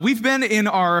We've been in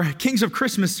our Kings of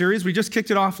Christmas series. We just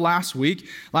kicked it off last week.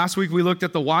 Last week we looked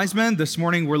at the wise men. This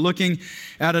morning we're looking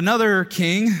at another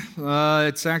king.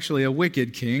 It's actually a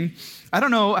wicked king. I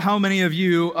don't know how many of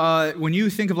you, when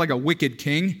you think of like a wicked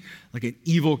king, like an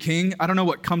evil king, I don't know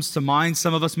what comes to mind.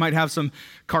 Some of us might have some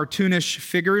cartoonish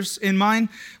figures in mind,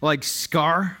 like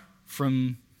Scar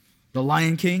from The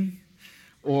Lion King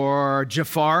or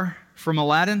Jafar from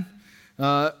Aladdin.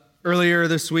 Earlier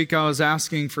this week, I was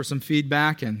asking for some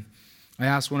feedback, and I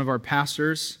asked one of our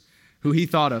pastors who he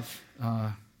thought of.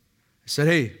 I said,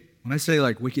 hey, when I say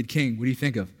like wicked king, what do you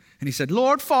think of? And he said,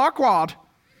 Lord Farquaad.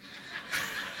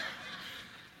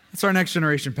 That's our next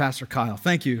generation, Pastor Kyle.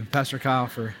 Thank you, Pastor Kyle,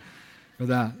 for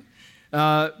that.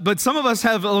 But some of us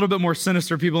have a little bit more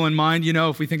sinister people in mind. You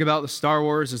know, if we think about the Star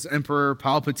Wars, it's Emperor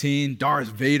Palpatine, Darth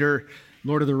Vader,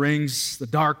 Lord of the Rings, the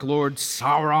Dark Lord,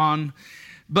 Sauron.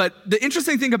 But the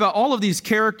interesting thing about all of these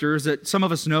characters that some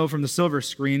of us know from the silver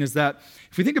screen is that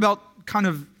if we think about kind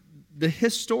of the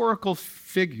historical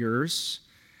figures,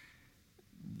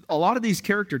 a lot of these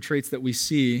character traits that we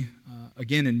see,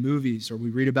 again, in movies or we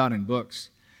read about in books,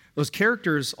 those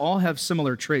characters all have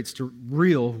similar traits to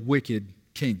real wicked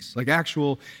kings, like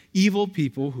actual evil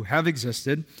people who have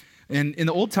existed. And in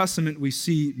the Old Testament, we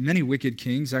see many wicked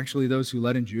kings, actually those who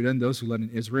led in Judah and those who led in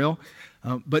Israel.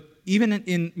 But even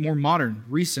in more modern,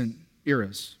 recent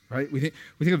eras, right? We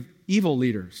think of evil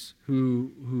leaders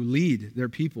who lead their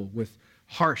people with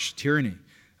harsh tyranny.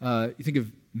 You think of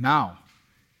Mao,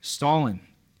 Stalin,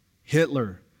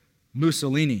 Hitler,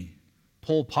 Mussolini,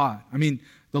 Pol Pot. I mean,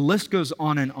 the list goes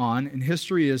on, and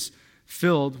history is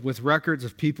filled with records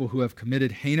of people who have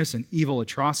committed heinous and evil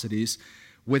atrocities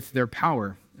with their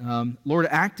power. Lord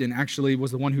Acton actually was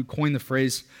the one who coined the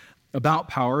phrase about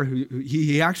power.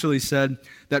 He actually said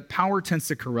that power tends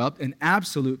to corrupt, and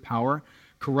absolute power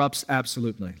corrupts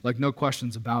absolutely, like no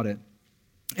questions about it.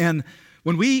 And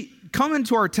when we come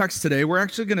into our text today, we're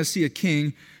actually going to see a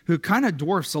king who kind of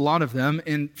dwarfs a lot of them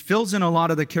and fills in a lot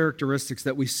of the characteristics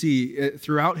that we see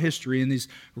throughout history in these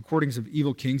recordings of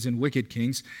evil kings and wicked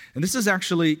kings. And this is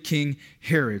actually King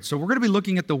Herod. So we're going to be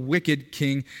looking at the wicked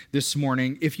king this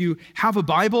morning. If you have a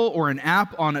Bible or an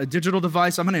app on a digital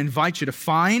device, I'm going to invite you to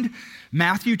find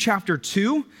Matthew chapter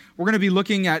 2. We're going to be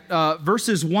looking at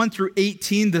verses 1 through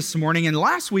 18 this morning. And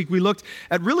last week we looked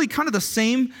at really kind of the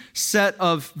same set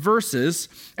of verses.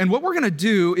 And what we're going to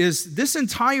do is this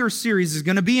entire series is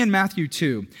going to be in Matthew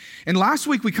 2. And last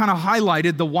week we kind of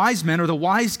highlighted the wise men or the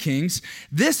wise kings.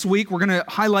 This week we're going to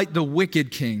highlight the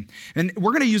wicked king. And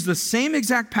we're going to use the same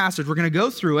exact passage. We're going to go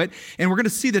through it and we're going to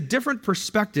see the different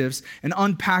perspectives and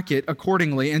unpack it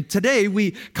accordingly. And today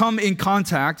we come in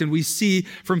contact and we see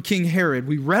from King Herod.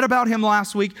 We read about him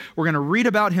last week. We're going to read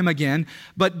about him again.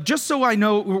 But just so I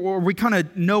know, or we kind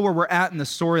of know where we're at in the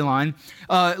storyline,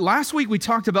 last week we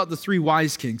talked about the three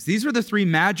wise kings. These are the three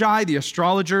magi, the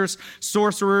astrologers,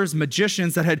 sorcerers,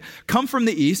 magicians that had come from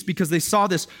the east because they saw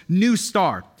this new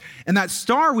star. And that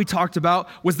star we talked about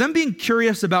was them being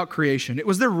curious about creation. It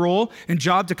was their role and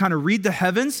job to kind of read the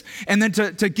heavens and then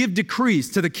to give decrees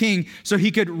to the king so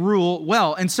he could rule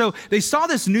well. And so they saw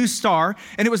this new star,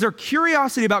 and it was their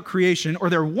curiosity about creation or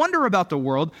their wonder about the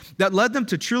world that led them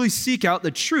to truly seek out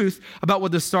the truth about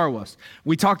what the star was.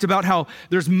 We talked about how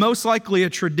there's most likely a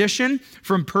tradition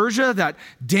from Persia that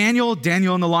Daniel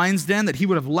in the lion's den, that he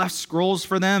would have left scrolls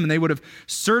for them, and they would have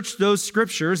searched those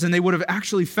scriptures, and they would have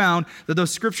actually found that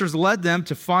those scriptures led them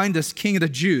to find this king of the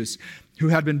Jews who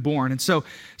had been born. And so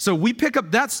we pick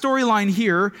up that storyline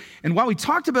here. And while we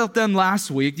talked about them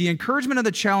last week, the encouragement of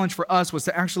the challenge for us was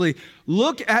to actually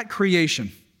look at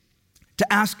creation,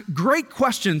 to ask great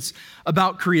questions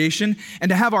about creation, and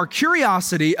to have our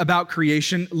curiosity about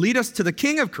creation lead us to the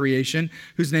King of creation,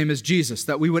 whose name is Jesus,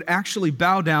 that we would actually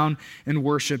bow down and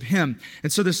worship him.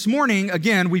 And so this morning,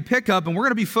 again, we pick up and we're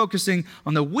going to be focusing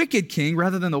on the wicked king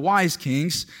rather than the wise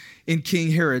kings in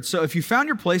King Herod. So if you found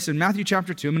your place in Matthew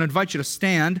chapter 2, I'm going to invite you to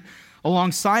stand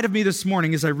alongside of me this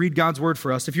morning as I read God's word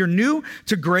for us. If you're new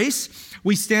to Grace,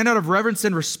 we stand out of reverence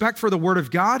and respect for the word of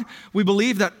God. We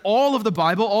believe that all of the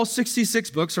Bible, all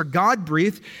 66 books, are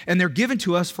God-breathed, and they're given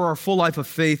to us for our full life of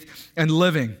faith and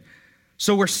living.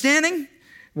 So we're standing,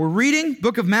 we're reading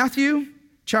book of Matthew,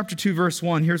 chapter 2, verse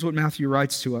 1. Here's what Matthew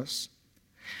writes to us.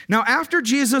 Now, after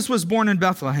Jesus was born in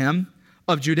Bethlehem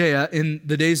of Judea in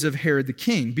the days of Herod the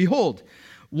king, behold,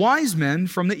 wise men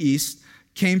from the east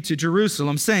came to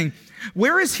Jerusalem, saying,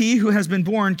 where is he who has been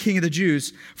born King of the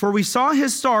Jews? For we saw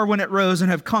his star when it rose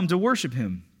and have come to worship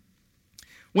him.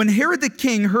 When Herod the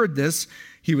king heard this,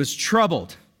 he was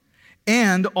troubled,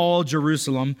 and all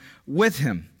Jerusalem with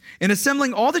him. And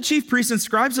assembling all the chief priests and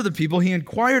scribes of the people, he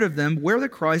inquired of them where the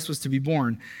Christ was to be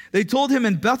born. They told him,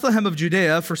 in Bethlehem of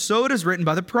Judea, for so it is written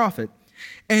by the prophet.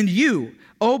 And you,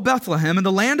 O Bethlehem, in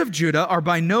the land of Judah, are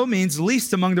by no means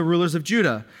least among the rulers of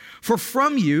Judah. For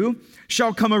from you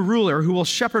shall come a ruler who will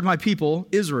shepherd my people,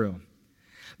 Israel.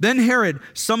 Then Herod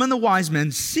summoned the wise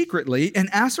men secretly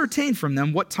and ascertained from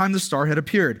them what time the star had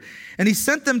appeared. And he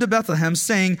sent them to Bethlehem,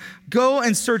 saying, Go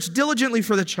and search diligently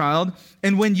for the child,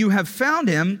 and when you have found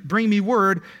him, bring me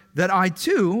word that I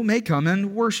too may come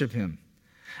and worship him.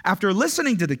 After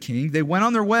listening to the king, they went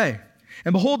on their way.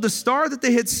 And behold, the star that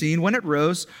they had seen when it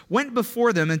rose went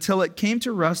before them until it came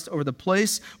to rest over the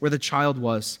place where the child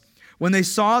was. When they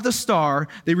saw the star,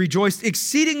 they rejoiced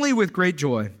exceedingly with great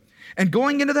joy. And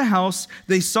going into the house,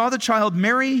 they saw the child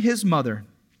Mary, his mother.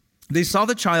 They saw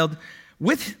the child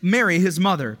with Mary, his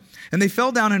mother, and they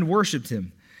fell down and worshiped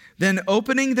him. Then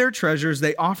opening their treasures,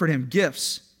 they offered him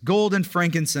gifts, gold and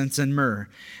frankincense and myrrh.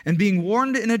 And being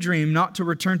warned in a dream not to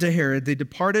return to Herod, they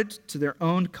departed to their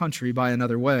own country by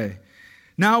another way.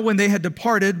 Now when they had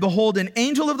departed, behold, an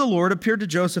angel of the Lord appeared to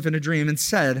Joseph in a dream and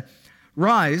said,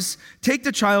 Rise, take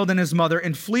the child and his mother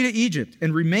and flee to Egypt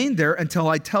and remain there until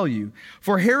I tell you.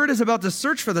 For Herod is about to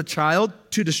search for the child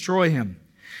to destroy him.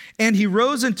 And he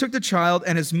rose and took the child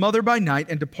and his mother by night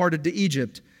and departed to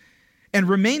Egypt and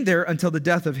remained there until the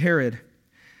death of Herod.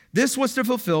 This was to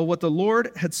fulfill what the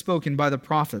Lord had spoken by the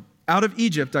prophet. Out of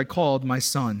Egypt I called my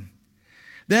son.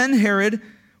 Then Herod,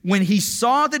 when he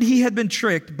saw that he had been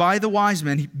tricked by the wise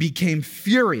men, he became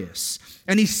furious,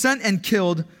 and he sent and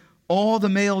killed all the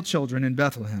male children in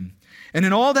Bethlehem, and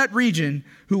in all that region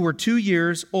who were 2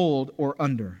 years old or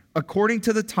under, according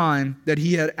to the time that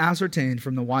he had ascertained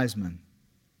from the wise men.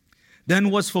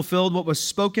 Then was fulfilled what was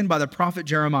spoken by the prophet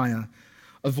Jeremiah.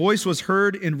 A voice was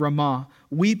heard in Ramah,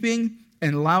 weeping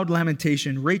and loud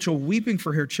lamentation, Rachel weeping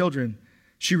for her children.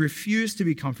 She refused to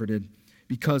be comforted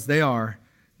because they are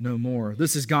no more.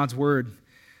 This is God's word.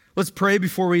 Let's pray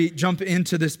before we jump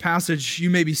into this passage. You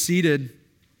may be seated.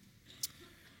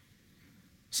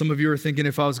 Some of you are thinking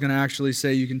if I was going to actually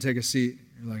say you can take a seat,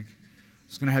 you're like, I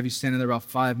was going to have you standing there about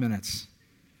 5 minutes.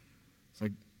 It's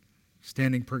like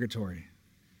standing purgatory.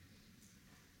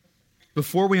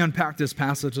 Before we unpack this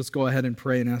passage, let's go ahead and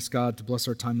pray and ask God to bless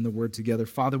our time in the Word together.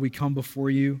 Father, we come before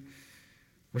you.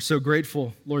 We're so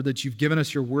grateful, Lord, that you've given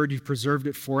us your Word, you've preserved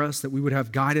it for us, that we would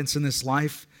have guidance in this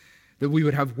life, that we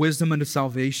would have wisdom unto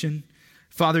salvation.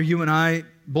 Father, you and I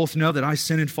both know that I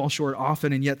sin and fall short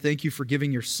often, and yet thank you for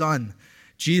giving your Son,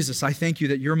 Jesus. I thank you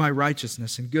that you're my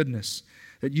righteousness and goodness,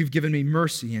 that you've given me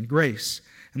mercy and grace,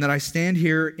 and that I stand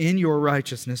here in your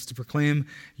righteousness to proclaim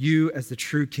you as the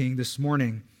true King this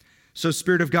morning. So,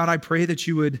 Spirit of God, I pray that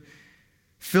you would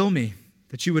fill me,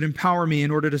 that you would empower me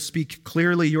in order to speak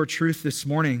clearly your truth this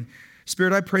morning.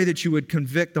 Spirit, I pray that you would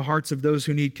convict the hearts of those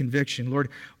who need conviction. Lord,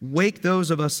 wake those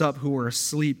of us up who are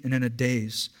asleep and in a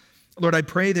daze. Lord, I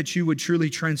pray that you would truly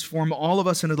transform all of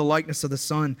us into the likeness of the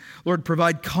Son. Lord,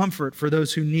 provide comfort for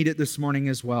those who need it this morning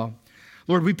as well.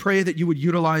 Lord, we pray that you would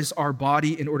utilize our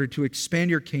body in order to expand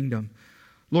your kingdom.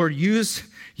 Lord, use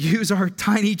our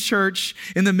tiny church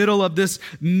in the middle of this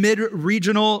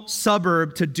mid-regional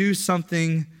suburb to do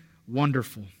something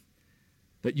wonderful,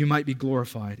 that you might be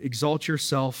glorified. Exalt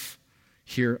yourself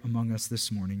here among us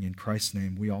this morning. In Christ's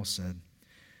name, we all said.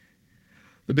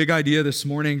 The big idea this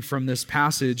morning from this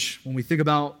passage, when we think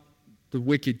about the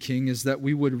wicked king, is that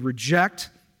we would reject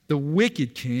the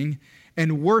wicked king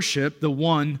and worship the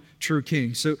one true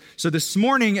king. So this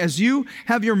morning, as you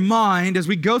have your mind, as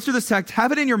we go through this text,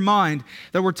 have it in your mind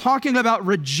that we're talking about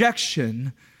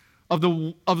rejection of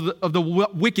the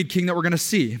wicked king that we're going to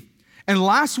see. And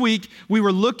last week, we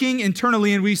were looking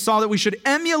internally and we saw that we should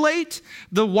emulate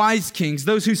the wise kings,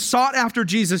 those who sought after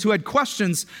Jesus, who had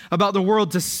questions about the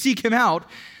world to seek him out.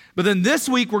 But then this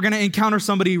week, we're going to encounter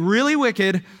somebody really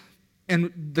wicked,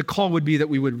 and the call would be that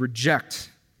we would reject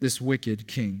this wicked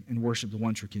king and worship the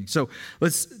one true king. So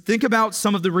let's think about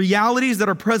some of the realities that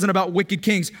are present about wicked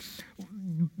kings.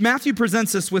 Matthew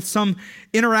presents us with some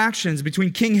interactions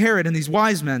between King Herod and these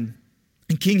wise men,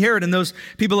 and King Herod and those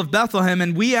people of Bethlehem,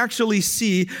 and we actually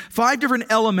see 5 different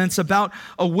elements about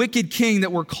a wicked king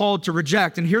that we're called to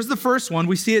reject. And here's the first one.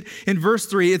 We see it in verse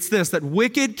 3. It's this, that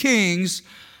wicked kings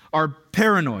are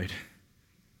paranoid.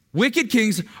 Wicked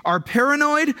kings are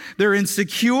paranoid, they're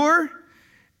insecure,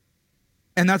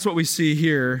 and that's what we see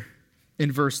here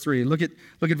in verse 3. Look at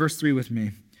verse 3 with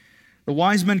me. The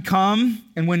wise men come,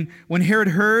 and when Herod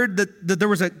heard that there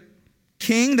was a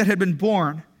king that had been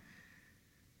born,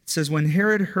 it says when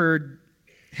Herod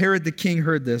the king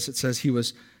heard this, it says he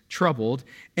was troubled,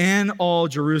 and all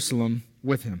Jerusalem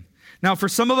with him. Now, for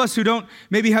some of us who don't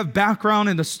maybe have background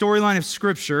in the storyline of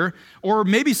Scripture, or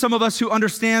maybe some of us who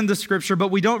understand the Scripture, but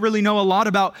we don't really know a lot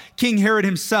about King Herod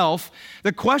himself,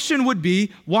 the question would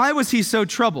be, why was he so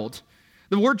troubled?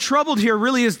 The word troubled here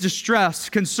really is distress,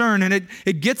 concern, and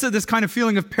it gets at this kind of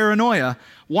feeling of paranoia.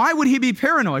 Why would he be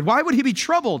paranoid? Why would he be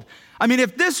troubled? I mean,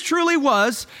 if this truly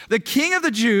was the king of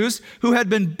the Jews who had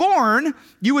been born,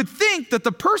 you would think that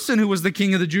the person who was the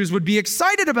king of the Jews would be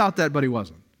excited about that, but he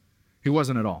wasn't. He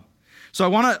wasn't at all. So I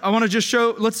want to just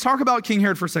show, let's talk about King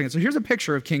Herod for a second. So here's a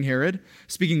picture of King Herod,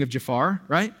 speaking of Jafar,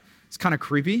 right? It's kind of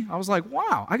creepy. I was like,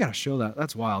 wow, I got to show that.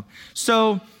 That's wild.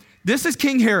 So this is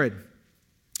King Herod.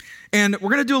 And we're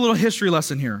going to do a little history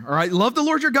lesson here, all right? Love the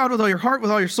Lord your God with all your heart, with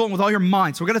all your soul, and with all your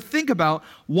mind. So we're going to think about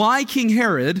why King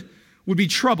Herod would be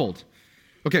troubled.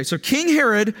 Okay, so King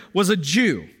Herod was a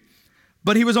Jew,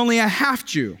 but he was only a half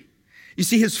Jew. You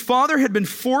see, his father had been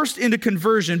forced into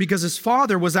conversion because his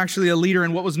father was actually a leader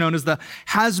in what was known as the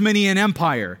Hasmonean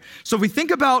Empire. So if we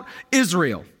think about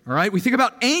Israel, all right, we think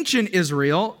about ancient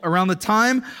Israel around the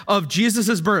time of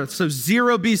Jesus' birth, so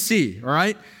 0 BC, all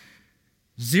right?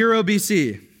 0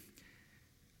 BC.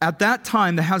 At that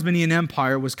time, the Hasmonean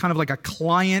Empire was kind of like a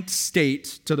client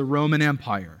state to the Roman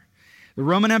Empire. The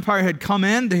Roman Empire had come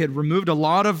in, they had removed a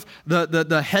lot of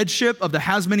the headship of the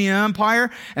Hasmonean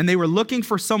Empire, and they were looking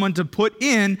for someone to put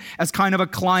in as kind of a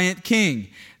client king.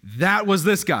 That was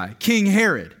this guy, King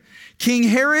Herod. King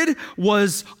Herod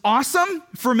was awesome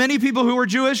for many people who were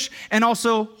Jewish, and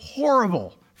also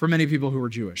horrible for many people who were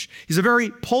Jewish. He's a very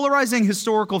polarizing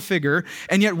historical figure,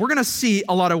 and yet we're going to see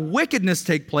a lot of wickedness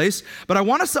take place, but I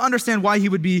want us to understand why he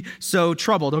would be so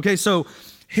troubled. Okay, so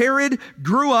Herod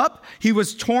grew up. He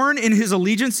was torn in his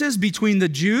allegiances between the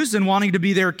Jews and wanting to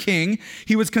be their king.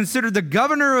 He was considered the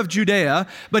governor of Judea,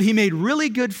 but he made really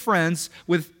good friends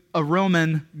with a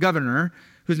Roman governor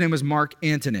whose name was Mark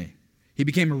Antony. He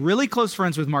became really close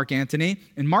friends with Mark Antony,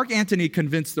 and Mark Antony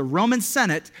convinced the Roman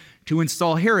Senate to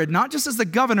install Herod not just as the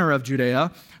governor of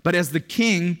Judea, but as the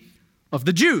king of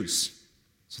the Jews.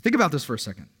 So think about this for a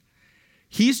second.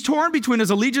 He's torn between his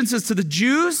allegiances to the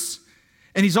Jews,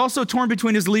 and he's also torn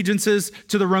between his allegiances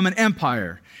to the Roman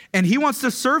Empire. And he wants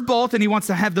to serve both, and he wants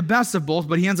to have the best of both,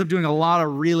 but he ends up doing a lot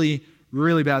of really,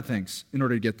 really bad things in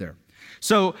order to get there.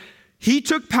 So he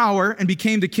took power and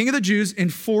became the king of the Jews in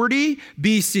 40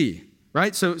 BC,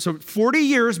 right? So 40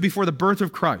 years before the birth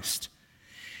of Christ.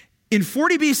 In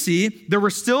 40 BC, there were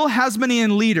still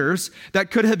Hasmonean leaders that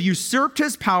could have usurped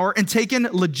his power and taken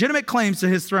legitimate claims to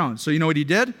his throne. So you know what he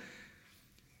did?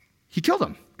 He killed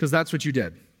them, because that's what you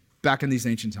did back in these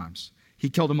ancient times. He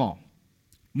killed them all.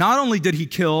 Not only did he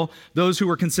kill those who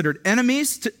were considered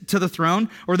enemies to the throne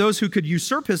or those who could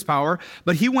usurp his power,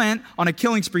 but he went on a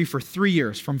killing spree for 3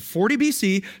 years. From 40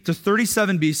 BC to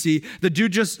 37 BC, the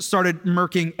dude just started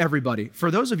murking everybody.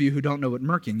 For those of you who don't know what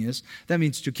murking is, that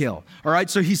means to kill. All right,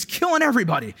 so he's killing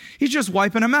everybody. He's just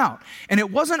wiping them out. And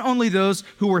it wasn't only those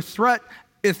who were a threat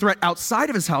outside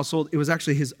of his household, it was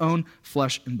actually his own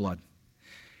flesh and blood.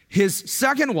 His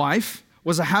second wife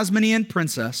was a Hasmonean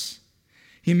princess.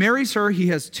 He marries her. He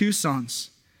has 2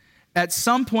 sons. At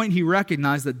some point, he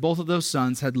recognized that both of those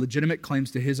sons had legitimate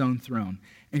claims to his own throne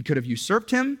and could have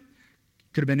usurped him,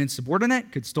 could have been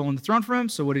insubordinate, could have stolen the throne from him.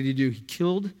 So what did he do? He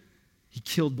killed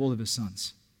both of his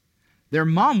sons. Their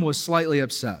mom was slightly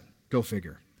upset. Go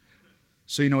figure.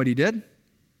 So you know what he did?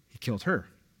 He killed her.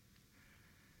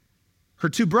 Her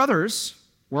 2 brothers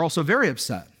were also very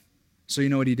upset. So you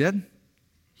know what he did?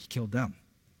 He killed them.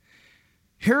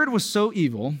 Herod was so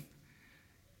evil.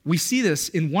 We see this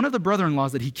in one of the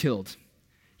brother-in-laws that he killed.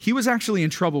 He was actually in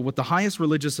trouble with the highest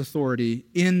religious authority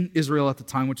in Israel at the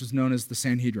time, which was known as the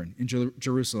Sanhedrin in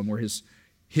Jerusalem, where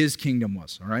his kingdom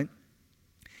was, all right?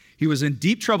 He was in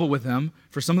deep trouble with them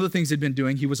for some of the things he'd been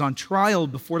doing. He was on trial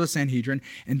before the Sanhedrin,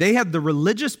 and they had the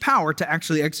religious power to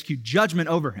actually execute judgment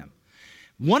over him.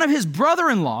 One of his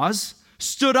brother-in-laws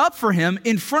stood up for him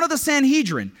in front of the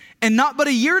Sanhedrin, and not but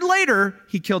a year later,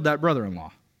 he killed that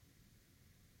brother-in-law.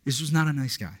 This was not a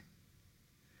nice guy.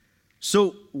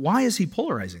 So why is he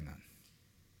polarizing then?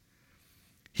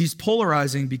 He's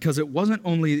polarizing because it wasn't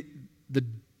only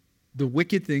the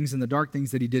wicked things and the dark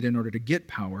things that he did in order to get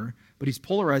power, but he's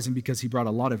polarizing because he brought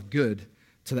a lot of good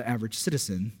to the average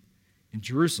citizen in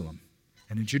Jerusalem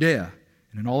and in Judea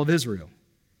and in all of Israel.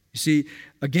 You see,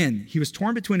 again, he was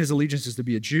torn between his allegiances to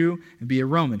be a Jew and be a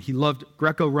Roman. He loved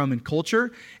Greco-Roman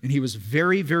culture, and he was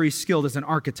very, very skilled as an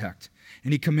architect.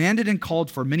 And he commanded and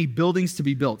called for many buildings to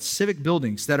be built, civic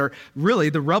buildings that are really,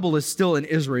 the rubble is still in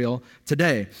Israel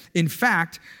today. In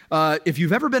fact, if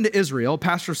you've ever been to Israel,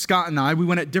 Pastor Scott and I, we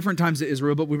went at different times to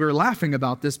Israel, but we were laughing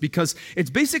about this because it's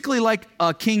basically like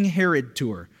a King Herod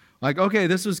tour. Like, okay,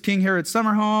 this was King Herod's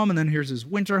summer home, and then here's his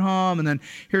winter home, and then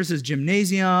here's his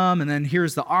gymnasium, and then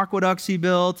here's the aqueducts he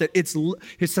built. It's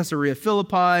his Caesarea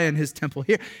Philippi and his temple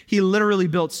here. He literally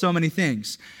built so many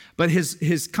things. But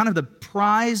his kind of the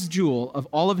prize jewel of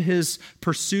all of his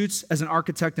pursuits as an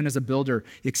architect and as a builder,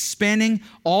 expanding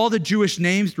all the Jewish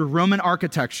names through Roman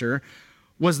architecture,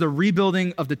 was the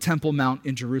rebuilding of the Temple Mount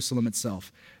in Jerusalem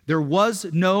itself. There was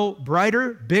no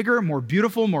brighter, bigger, more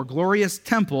beautiful, more glorious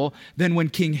temple than when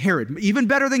King Herod, even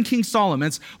better than King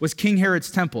Solomon's, was King Herod's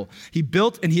temple. He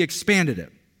built and he expanded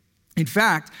it. In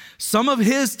fact, some of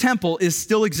his temple is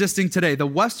still existing today. The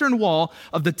western wall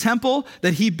of the temple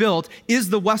that he built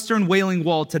is the Western Wailing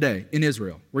Wall today in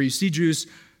Israel, where you see Jews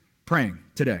praying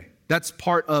today. That's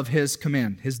part of his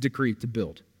command, his decree to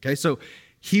build. Okay, so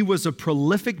he was a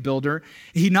prolific builder.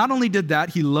 He not only did that,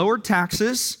 he lowered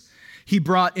taxes. He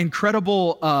brought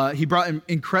incredible. He brought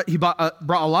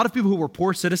a lot of people who were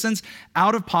poor citizens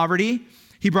out of poverty.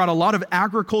 He brought a lot of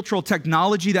agricultural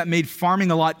technology that made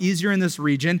farming a lot easier in this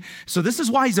region. So this is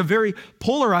why he's a very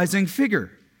polarizing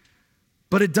figure.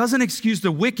 But it doesn't excuse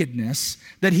the wickedness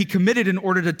that he committed in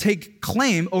order to take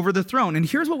claim over the throne. And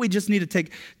here's what we just need to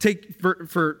think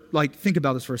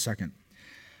about this for a second.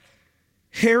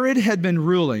 Herod had been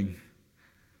ruling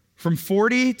from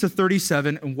 40 to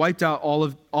 37 and wiped out all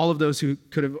of those who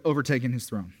could have overtaken his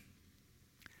throne.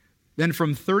 Then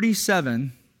from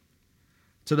 37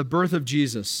 to the birth of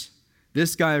Jesus,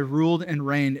 this guy ruled and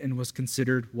reigned and was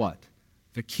considered what?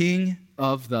 The king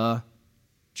of the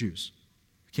Jews.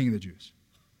 The king of the Jews.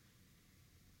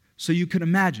 So you could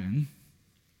imagine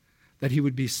that he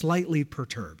would be slightly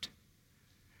perturbed.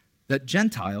 That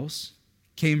Gentiles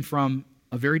came from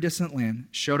a very distant land,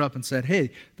 showed up and said,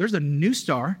 hey, there's a new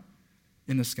star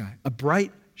in the sky, a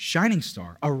bright, shining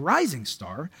star, a rising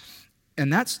star,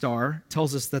 and that star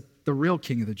tells us that the real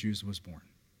king of the Jews was born.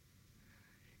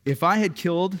 If I had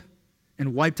killed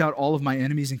and wiped out all of my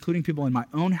enemies, including people in my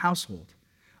own household,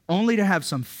 only to have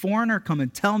some foreigner come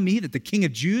and tell me that the king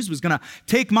of Jews was going to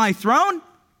take my throne,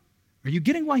 are you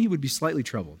getting why he would be slightly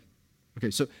troubled?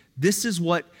 Okay, so this is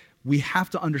what we have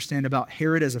to understand about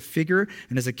Herod as a figure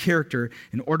and as a character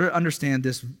in order to understand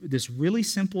this really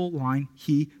simple line,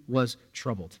 he was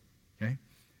troubled, okay?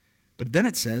 But then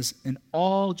it says, and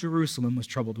all Jerusalem was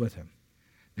troubled with him.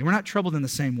 They were not troubled in the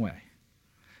same way.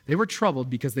 They were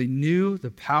troubled because they knew the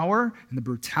power and the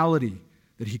brutality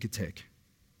that he could take.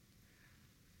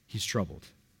 He's troubled.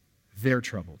 They're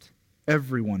troubled.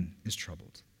 Everyone is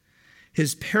troubled.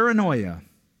 His paranoia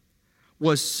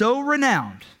was so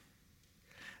renowned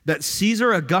that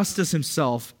Caesar Augustus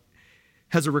himself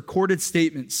has a recorded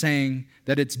statement saying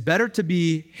that it's better to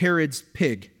be Herod's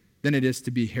pig than it is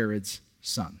to be Herod's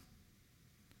son.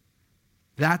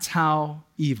 That's how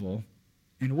evil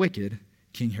and wicked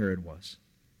King Herod was.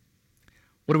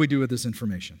 What do we do with this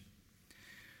information?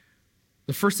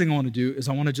 The first thing I want to do is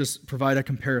I want to just provide a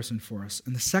comparison for us.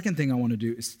 And the second thing I want to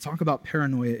do is to talk about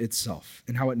paranoia itself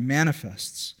and how it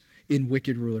manifests in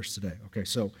wicked rulers today. Okay,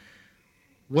 so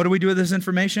what do we do with this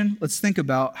information? Let's think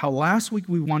about how last week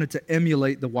we wanted to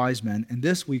emulate the wise men, and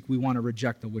this week we want to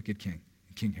reject the wicked king,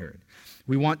 King Herod.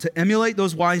 We want to emulate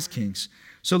those wise kings.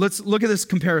 So let's look at this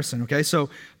comparison, okay? So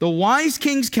the wise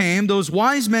kings came, those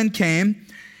wise men came,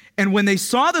 and when they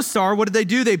saw the star, what did they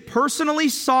do? They personally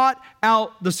sought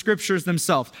out the scriptures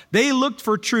themselves. They looked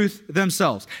for truth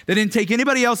themselves. They didn't take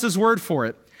anybody else's word for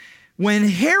it. When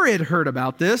Herod heard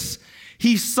about this,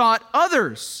 he sought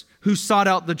others who sought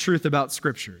out the truth about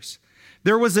scriptures.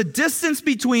 There was a distance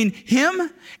between him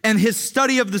and his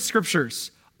study of the scriptures,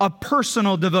 a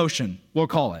personal devotion, we'll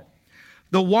call it.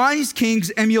 The wise kings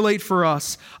emulate for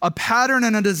us a pattern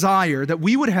and a desire that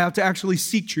we would have to actually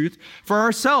seek truth for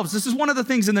ourselves. This is one of the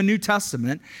things in the New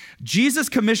Testament. Jesus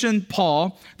commissioned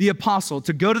Paul, the apostle,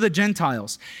 to go to the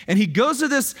Gentiles. And he goes to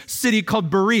this city called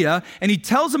Berea, and he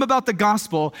tells them about the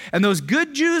gospel. And those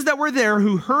good Jews that were there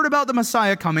who heard about the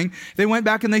Messiah coming, they went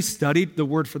back and they studied the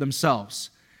word for themselves.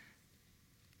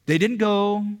 They didn't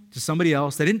go to somebody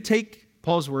else. They didn't take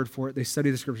Paul's word for it. They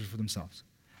studied the scriptures for themselves.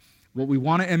 What we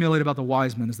want to emulate about the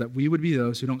wise men is that we would be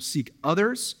those who don't seek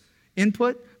others'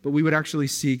 input, but we would actually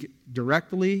seek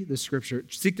directly the scripture,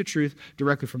 seek the truth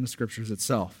directly from the scriptures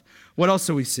itself. What else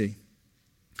do we see?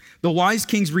 The wise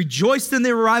kings rejoiced in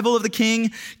the arrival of the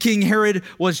king. King Herod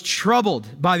was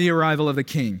troubled by the arrival of the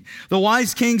king. The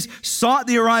wise kings sought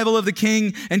the arrival of the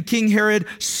king, and King Herod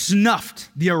snuffed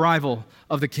the arrival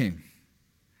of the king.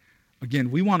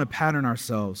 Again, we want to pattern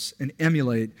ourselves and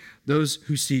emulate those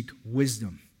who seek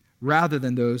wisdom, rather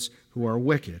than those who are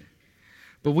wicked.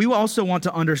 But we also want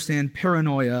to understand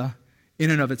paranoia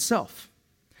in and of itself.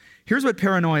 Here's what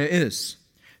paranoia is.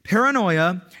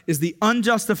 Paranoia is the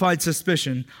unjustified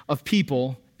suspicion of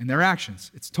people and their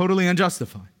actions. It's totally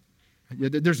unjustified.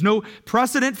 There's no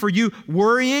precedent for you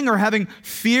worrying or having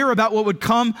fear about what would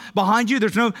come behind you.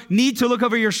 There's no need to look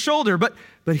over your shoulder. But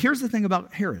here's the thing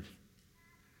about Herod.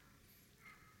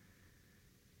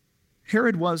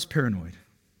 Herod was paranoid.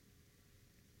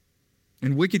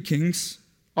 And wicked kings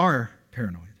are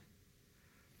paranoid.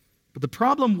 But the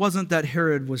problem wasn't that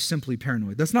Herod was simply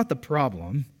paranoid. That's not the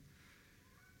problem.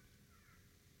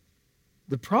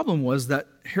 The problem was that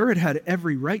Herod had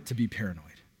every right to be paranoid.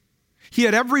 He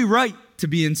had every right to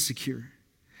be insecure.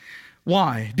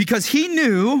 Why? Because he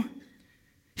knew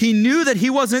that he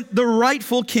wasn't the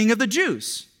rightful king of the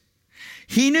Jews.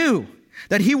 He knew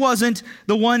that he wasn't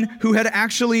the one who had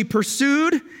actually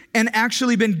pursued and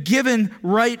actually been given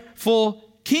rightful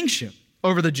kingship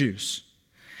over the Jews.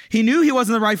 He knew he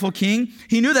wasn't the rightful king.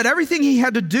 He knew that everything he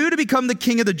had to do to become the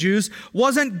king of the Jews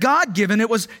wasn't God-given, it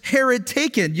was Herod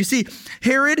taken. You see,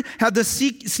 Herod had the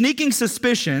sneaking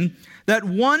suspicion that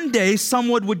one day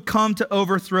someone would come to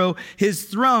overthrow his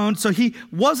throne, so he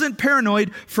wasn't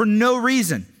paranoid for no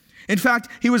reason. In fact,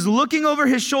 he was looking over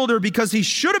his shoulder because he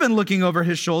should have been looking over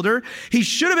his shoulder. He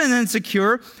should have been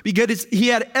insecure because he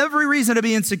had every reason to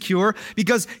be insecure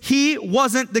because he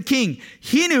wasn't the king.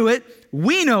 He knew it.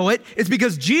 We know it. It's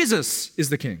because Jesus is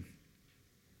the king.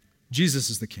 Jesus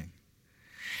is the king.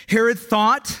 Herod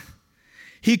thought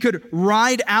he could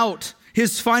ride out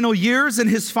his final years and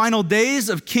his final days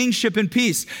of kingship and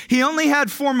peace. He only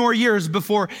had 4 more years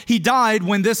before he died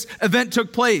when this event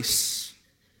took place,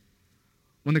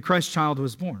 when the Christ child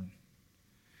was born.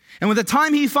 And by the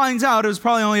time he finds out, it was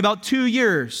probably only about 2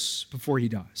 years before he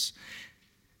dies.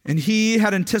 And he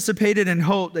had anticipated and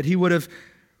hoped that he would have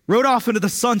rode off into the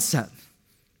sunset,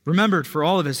 remembered for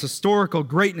all of his historical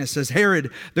greatness as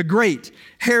Herod the Great,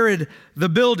 Herod the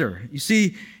Builder. You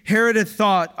see, Herod had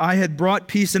thought, I had brought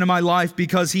peace into my life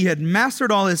because he had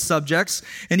mastered all his subjects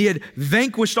and he had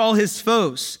vanquished all his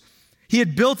foes. He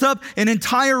had built up an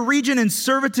entire region in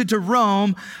servitude to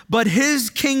Rome, but his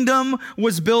kingdom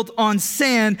was built on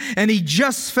sand, and he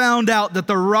just found out that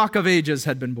the Rock of Ages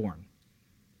had been born.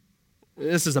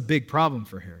 This is a big problem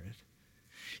for Herod.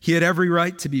 He had every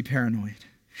right to be paranoid.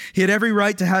 He had every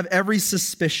right to have every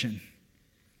suspicion.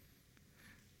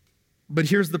 But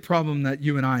here's the problem that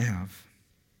you and I have.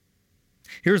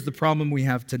 Here's the problem we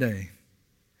have today.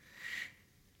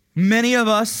 Many of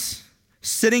us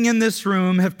sitting in this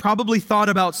room have probably thought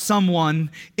about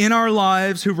someone in our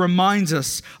lives who reminds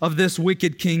us of this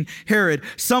wicked King Herod.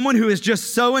 Someone who is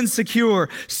just so insecure,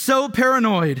 so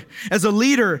paranoid, as a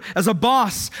leader, as a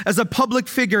boss, as a public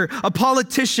figure, a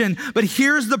politician. But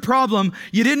here's the problem.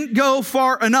 You didn't go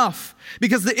far enough.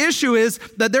 Because the issue is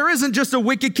that there isn't just a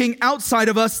wicked king outside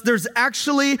of us, there's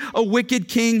actually a wicked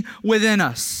king within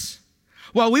us.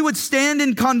 While we would stand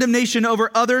in condemnation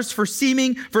over others for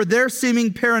their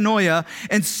seeming paranoia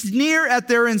and sneer at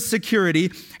their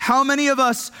insecurity, how many of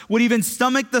us would even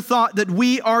stomach the thought that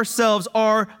we ourselves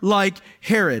are like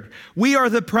Herod? We are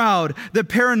the proud, the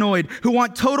paranoid, who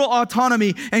want total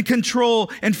autonomy and control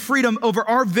and freedom over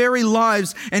our very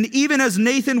lives. And even as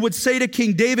Nathan would say to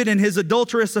King David in his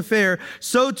adulterous affair,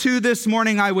 so too this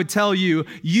morning I would tell you,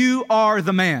 you are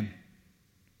the man.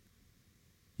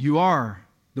 You are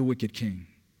the wicked king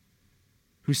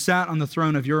who sat on the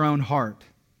throne of your own heart,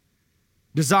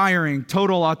 desiring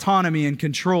total autonomy and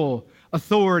control,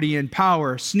 authority and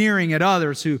power, sneering at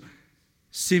others who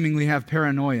seemingly have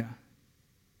paranoia.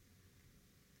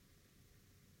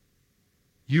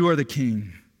 You are the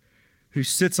king who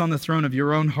sits on the throne of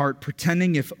your own heart,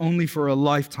 pretending, if only for a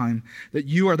lifetime, that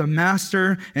you are the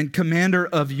master and commander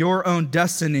of your own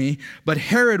destiny, but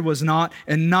Herod was not,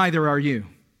 and neither are you.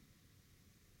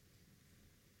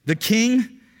 The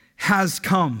king has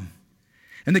come,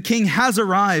 and the king has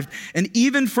arrived, and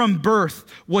even from birth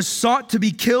was sought to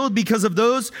be killed because of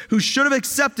those who should have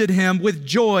accepted him with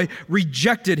joy,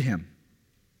 rejected him,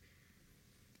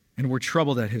 and were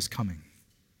troubled at his coming.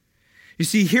 You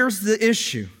see, here's the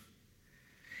issue.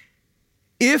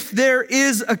 If there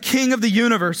is a king of the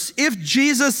universe, if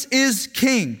Jesus is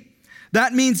king,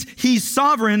 that means he's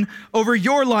sovereign over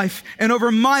your life and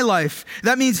over my life.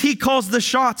 That means he calls the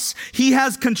shots. He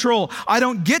has control. I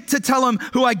don't get to tell him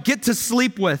who I get to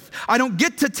sleep with. I don't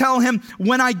get to tell him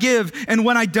when I give and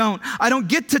when I don't. I don't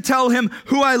get to tell him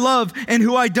who I love and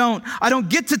who I don't. I don't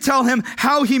get to tell him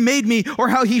how he made me or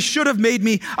how he should have made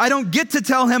me. I don't get to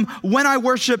tell him when I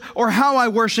worship or how I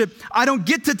worship. I don't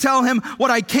get to tell him what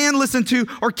I can listen to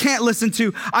or can't listen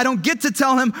to. I don't get to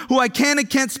tell him who I can and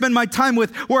can't spend my time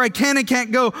with, where I can and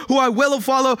can't go, who I will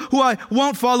follow, who I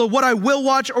won't follow, what I will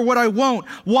watch or what I won't.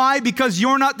 Why? Because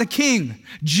you're not the king.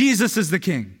 Jesus is the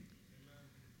king.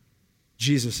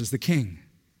 Jesus is the king.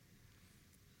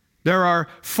 There are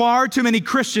far too many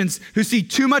Christians who see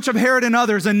too much of Herod in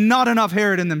others and not enough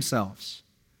Herod in themselves.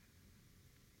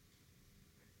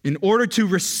 In order to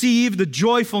receive the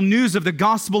joyful news of the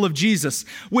gospel of Jesus,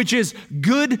 which is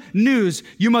good news,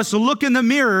 you must look in the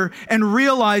mirror and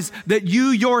realize that you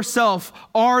yourself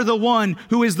are the one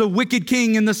who is the wicked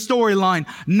king in the storyline,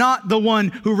 not the one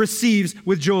who receives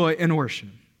with joy and worship.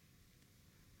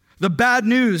 The bad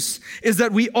news is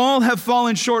that we all have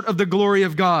fallen short of the glory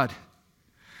of God.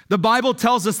 The Bible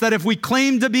tells us that if we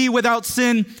claim to be without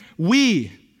sin,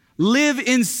 we live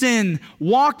in sin,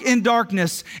 walk in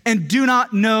darkness, and do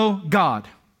not know God.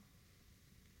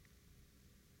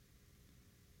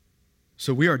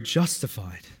 So we are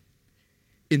justified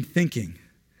in thinking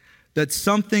that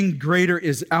something greater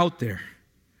is out there.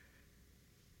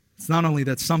 It's not only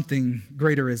that something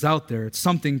greater is out there, it's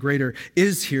something greater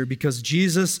is here because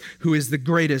Jesus, who is the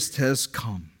greatest, has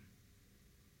come.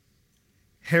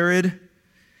 Herod,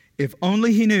 if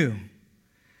only he knew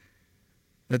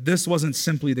that this wasn't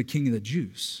simply the king of the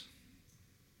Jews,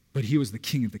 but he was the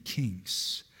king of the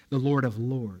kings, the Lord of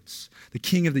lords, the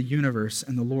king of the universe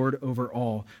and the Lord over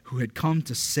all, who had come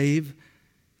to save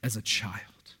as a child.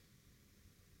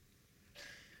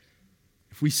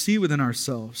 If we see within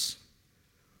ourselves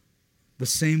the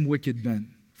same wicked bent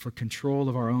for control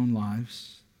of our own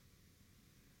lives,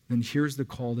 then here's the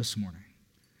call this morning.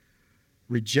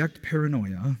 Reject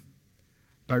paranoia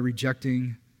by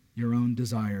rejecting your own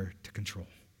desire to control.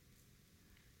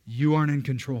 You aren't in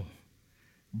control.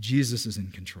 Jesus is in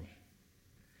control.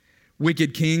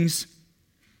 Wicked kings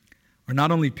are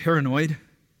not only paranoid,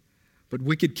 but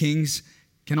wicked kings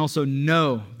can also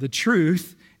know the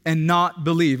truth and not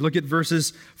believe. Look at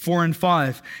verses 4 and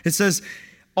 5. It says,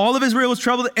 all of Israel was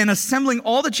troubled, and assembling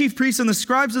all the chief priests and the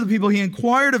scribes of the people, he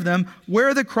inquired of them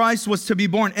where the Christ was to be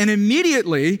born. And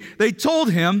immediately they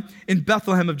told him, in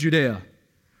Bethlehem of Judea.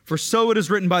 For so it is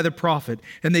written by the prophet.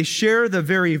 And they share the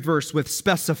very verse with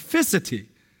specificity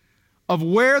of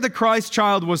where the Christ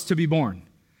child was to be born.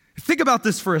 Think about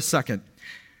this for a second.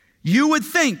 You would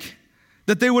think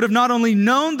that they would have not only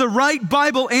known the right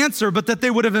Bible answer, but that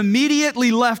they would have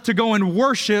immediately left to go and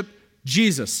worship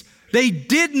Jesus. They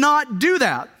did not do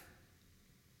that.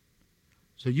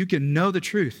 So you can know the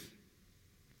truth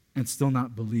and still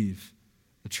not believe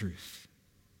the truth.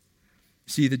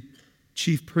 See, the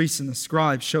chief priests and the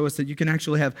scribes show us that you can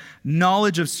actually have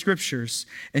knowledge of scriptures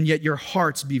and yet your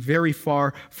hearts be very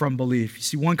far from belief. You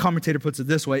see, one commentator puts it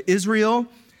this way: Israel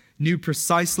knew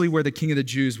precisely where the king of the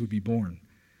Jews would be born,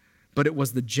 but it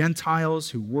was the Gentiles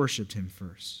who worshiped him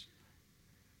first.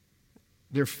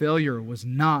 Their failure was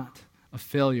not a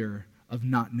failure of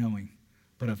not knowing,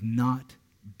 but of not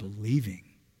believing.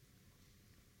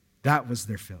 That was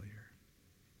their failure.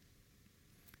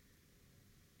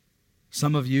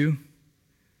 Some of you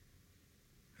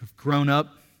have grown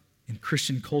up in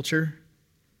Christian culture.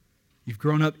 You've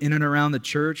grown up in and around the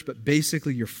church, but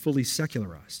basically you're fully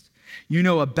secularized. You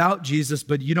know about Jesus,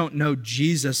 but you don't know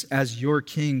Jesus as your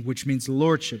king, which means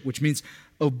lordship, which means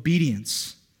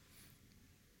obedience.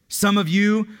 Some of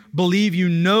you believe you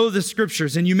know the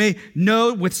scriptures, and you may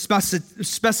know with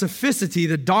specificity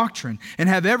the doctrine and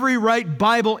have every right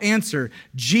Bible answer,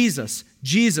 Jesus,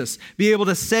 Jesus, be able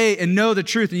to say and know the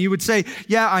truth. And you would say,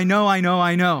 yeah, I know.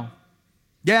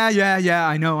 Yeah,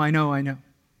 I know.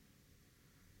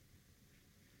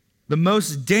 The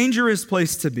most dangerous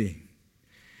place to be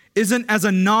isn't as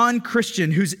a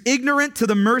non-Christian who's ignorant to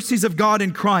the mercies of God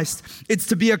in Christ. It's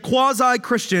to be a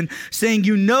quasi-Christian saying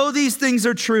you know these things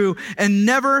are true and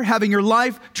never having your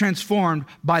life transformed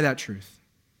by that truth.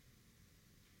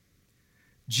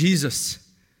 Jesus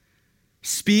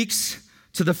speaks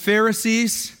to the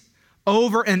Pharisees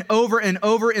over and over and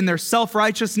over in their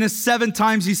self-righteousness. 7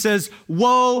 times he says,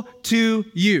 woe to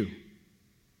you.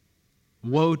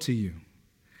 Woe to you.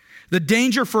 The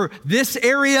danger for this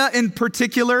area in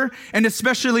particular, and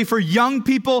especially for young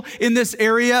people in this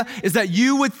area, is that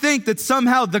you would think that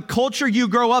somehow the culture you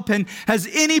grow up in has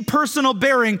any personal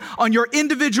bearing on your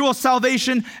individual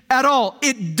salvation at all.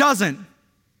 It doesn't.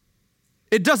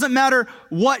 It doesn't matter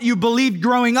what you believed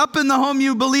growing up in the home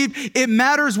you believed. It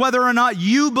matters whether or not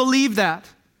you believe that.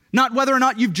 Not whether or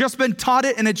not you've just been taught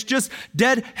it and it's just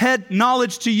deadhead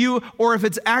knowledge to you, or if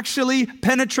it's actually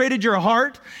penetrated your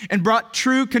heart and brought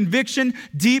true conviction,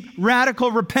 deep,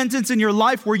 radical repentance in your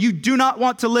life where you do not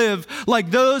want to live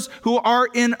like those who are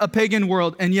in a pagan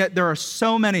world. And yet there are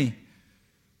so many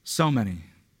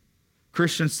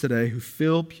Christians today who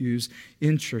fill pews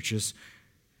in churches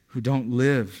who don't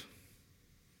live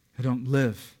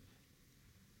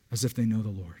as if they know the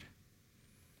Lord.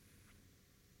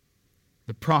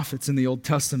 The prophets in the Old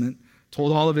Testament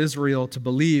told all of Israel to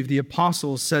believe. The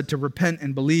apostles said to repent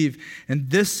and believe. And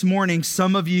this morning,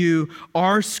 some of you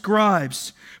are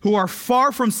scribes who are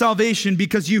far from salvation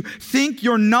because you think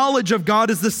your knowledge of God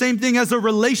is the same thing as a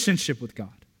relationship with God.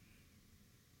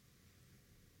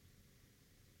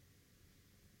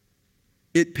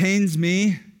 It pains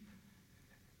me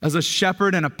as a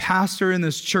shepherd and a pastor in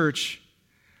this church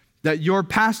that your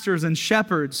pastors and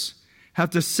shepherds have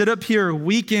to sit up here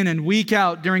week in and week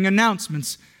out during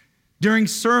announcements, during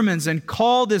sermons, and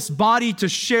call this body to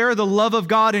share the love of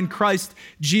God in Christ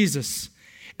Jesus.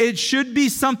 It should be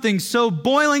something so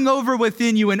boiling over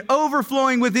within you and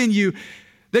overflowing within you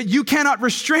that you cannot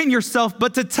restrain yourself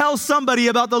but to tell somebody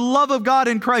about the love of God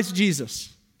in Christ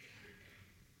Jesus.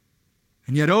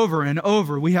 And yet over and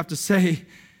over we have to say,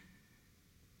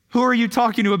 who are you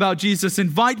talking to about Jesus?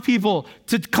 Invite people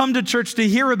to come to church to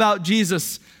hear about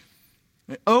Jesus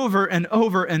over and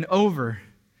over and over.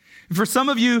 For some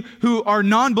of you who are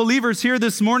non-believers here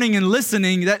this morning and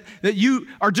listening, that you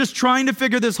are just trying to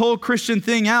figure this whole Christian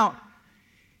thing out,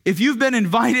 if you've been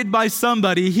invited by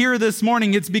somebody here this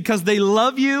morning, it's because they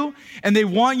love you and they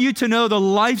want you to know the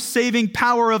life-saving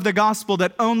power of the gospel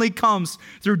that only comes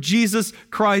through Jesus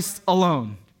Christ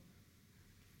alone.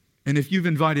 And if you've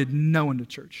invited no one to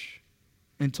church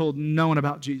and told no one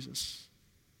about Jesus,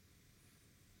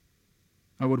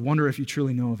 I would wonder if you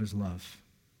truly know of his love.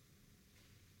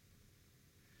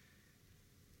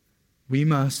 We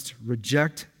must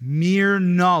reject mere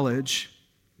knowledge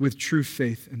with true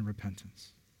faith and repentance.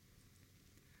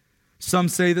 Some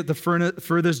say that the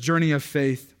furthest journey of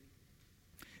faith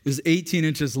is 18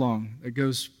 inches long. It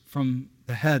goes from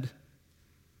the head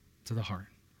to the heart,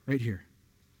 right here,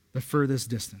 the furthest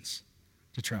distance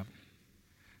to travel.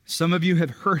 Some of you have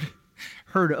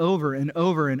heard over and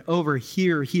over and over,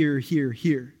 here.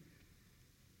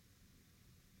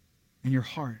 And your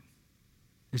heart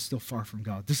is still far from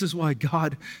God. This is why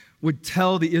God would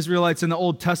tell the Israelites in the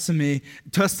Old Testament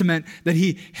that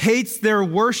he hates their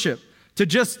worship, to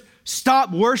just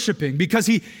stop worshiping, because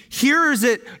he hears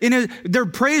it in their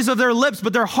praise of their lips,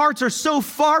 but their hearts are so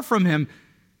far from him.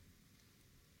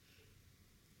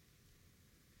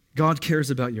 God cares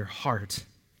about your heart.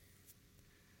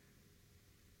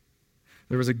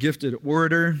 There was a gifted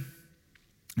orator,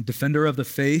 a defender of the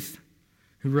faith,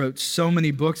 who wrote so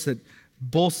many books that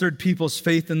bolstered people's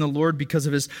faith in the Lord because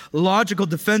of his logical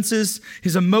defenses,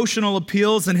 his emotional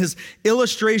appeals, and his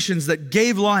illustrations that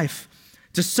gave life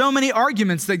to so many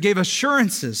arguments that gave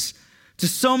assurances to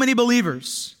so many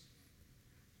believers.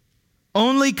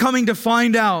 Only coming to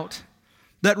find out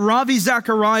that Ravi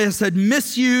Zacharias had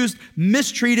misused,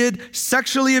 mistreated,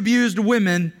 sexually abused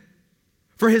women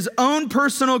for his own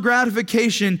personal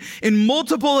gratification in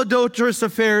multiple adulterous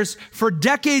affairs for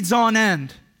decades on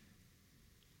end.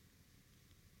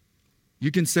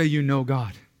 You can say you know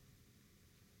God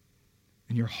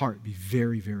and your heart be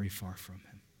very, very far from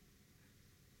him.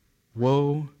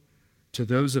 Woe to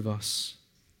those of us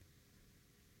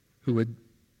who would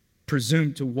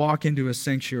presume to walk into a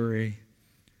sanctuary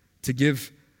to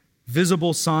give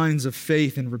visible signs of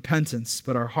faith and repentance,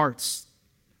 but our hearts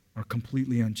are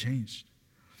completely unchanged.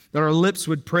 That our lips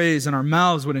would praise and our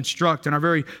mouths would instruct and our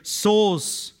very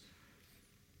souls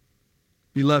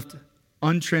be left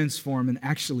untransformed and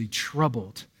actually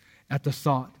troubled at the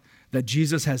thought that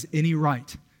Jesus has any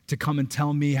right to come and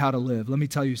tell me how to live. Let me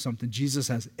tell you something. Jesus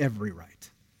has every right.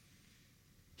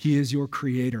 He is your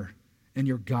creator and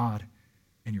your God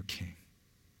and your king.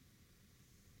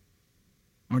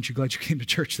 Aren't you glad you came to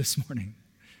church this morning?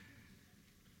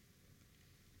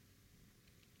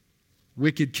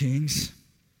 Wicked kings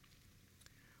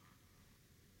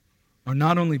are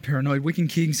not only paranoid, wicked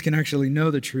kings can actually know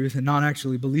the truth and not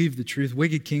actually believe the truth.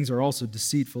 Wicked kings are also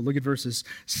deceitful. Look at verses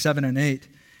 7 and 8.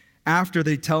 After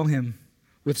they tell him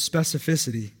with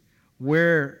specificity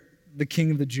where the king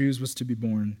of the Jews was to be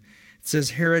born, it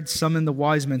says Herod summoned the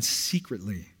wise men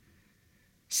secretly,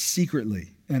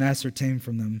 and ascertained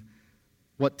from them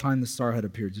what time the star had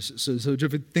appeared. So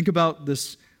if you think about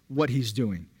this, what he's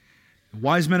doing. The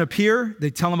wise men appear,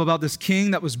 they tell him about this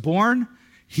king that was born.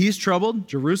 He's troubled.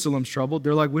 Jerusalem's troubled.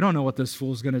 They're like, we don't know what this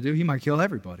fool's going to do. He might kill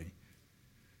everybody.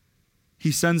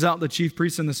 He sends out the chief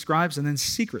priests and the scribes, and then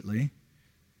secretly,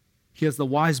 he has the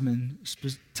wise men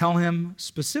tell him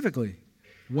specifically,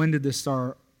 when did this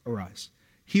star arise?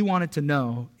 He wanted to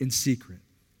know in secret.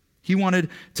 He wanted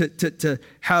to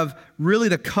have really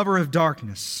the cover of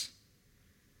darkness,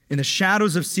 in the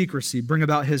shadows of secrecy, bring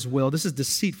about his will. This is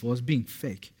deceitful. It's being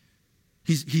fake.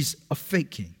 He's a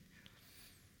fake king.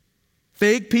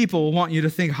 Fake people want you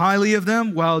to think highly of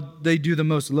them while they do the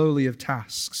most lowly of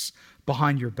tasks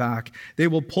behind your back. They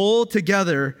will pull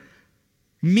together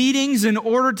meetings in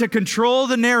order to control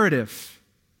the narrative.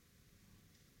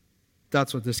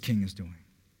 That's what this king is doing.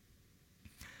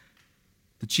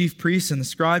 The chief priests and the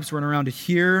scribes went around to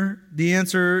hear the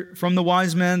answer from the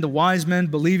wise men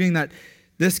believing that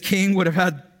this king would have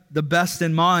had the best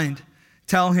in mind,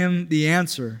 tell him the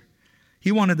answer.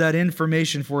 He wanted that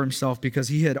information for himself because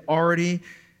he had already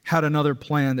had another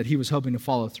plan that he was hoping to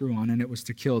follow through on, and it was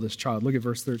to kill this child. Look at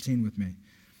verse 13 with me.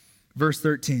 Verse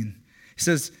 13. He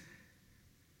says,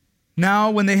 "Now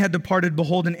when they had departed,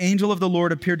 behold, an angel of the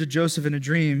Lord appeared to Joseph in a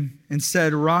dream and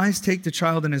said, 'Rise, take the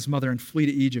child and his mother and flee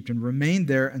to Egypt and remain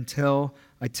there until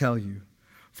I tell you.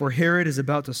 For Herod is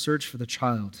about to search for the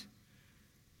child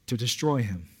to destroy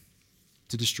him.'"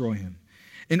 To destroy him.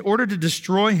 In order to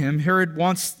destroy him, Herod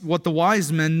wants what the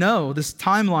wise men know, this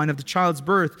timeline of the child's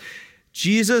birth.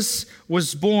 Jesus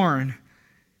was born.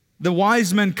 The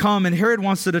wise men come, and Herod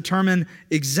wants to determine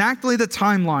exactly the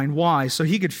timeline. Why? So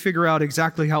he could figure out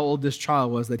exactly how old this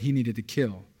child was that he needed to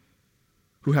kill,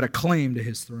 who had a claim to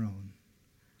his throne.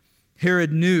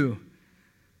 Herod knew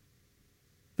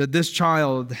that this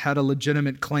child had a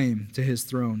legitimate claim to his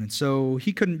throne, and so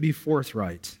he couldn't be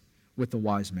forthright with the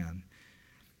wise man.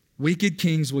 Wicked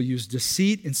kings will use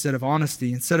deceit instead of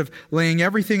honesty. Instead of laying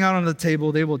everything out on the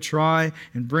table, they will try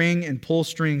and bring and pull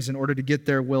strings in order to get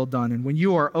their will done. And when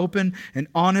you are open and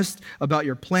honest about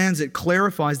your plans, it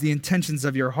clarifies the intentions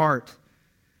of your heart.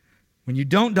 When you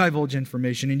don't divulge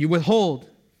information and you withhold,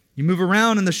 you move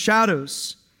around in the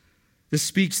shadows, this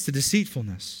speaks to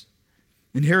deceitfulness.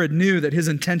 And Herod knew that his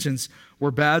intentions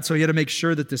were bad, so he had to make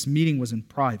sure that this meeting was in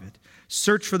private.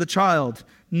 Search for the child,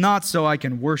 not so I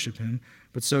can worship him,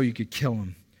 but so you could kill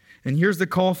him. And here's the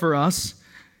call for us,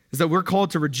 is that we're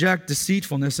called to reject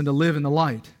deceitfulness and to live in the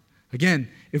light. Again,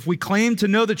 if we claim to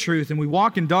know the truth and we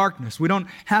walk in darkness, we don't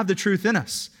have the truth in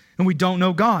us, and we don't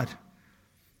know God.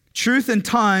 Truth and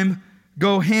time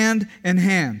go hand in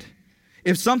hand.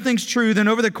 If something's true, then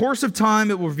over the course of time,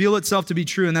 it will reveal itself to be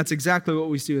true, and that's exactly what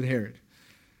we see with Herod.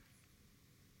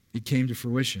 It came to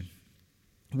fruition.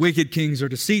 Wicked kings are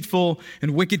deceitful,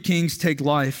 and wicked kings take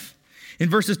life. In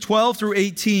verses 12 through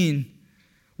 18,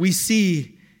 we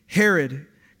see Herod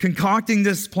concocting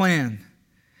this plan.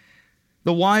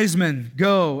 The wise men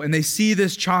go and they see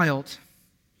this child.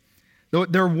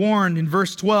 They're warned in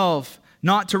verse 12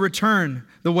 not to return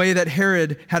the way that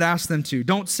Herod had asked them to.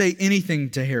 Don't say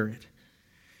anything to Herod.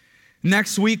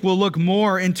 Next week, we'll look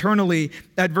more internally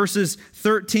at verses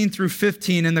 13 through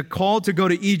 15 and the call to go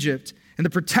to Egypt, and the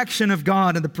protection of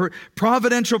God and the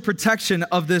providential protection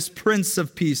of this Prince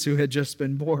of Peace who had just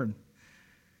been born.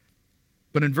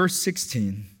 But in verse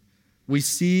 16, we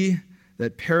see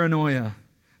that paranoia,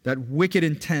 that wicked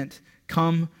intent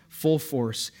come full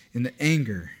force in the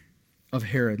anger of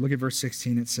Herod. Look at verse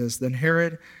 16. It says, "Then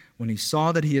Herod, when he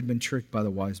saw that he had been tricked by the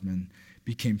wise men,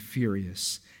 became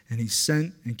furious, and he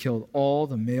sent and killed all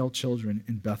the male children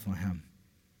in Bethlehem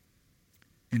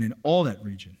and in all that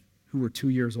region who were 2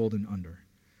 years old and under,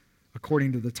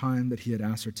 according to the time that he had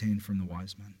ascertained from the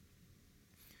wise men."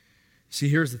 See,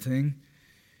 here's the thing.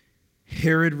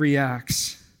 Herod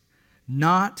reacts.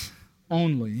 Not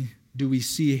only do we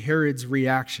see Herod's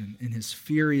reaction in his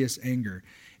furious anger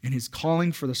and his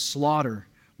calling for the slaughter,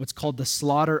 what's called the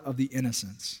slaughter of the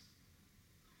innocents,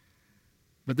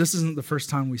 but this isn't the first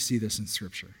time we see this in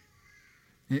Scripture.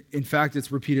 In fact,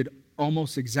 it's repeated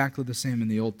almost exactly the same in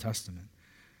the Old Testament.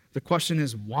 The question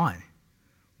is, why?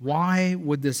 Why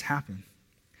would this happen?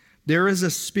 There is a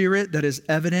spirit that is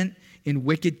evident in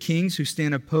wicked kings who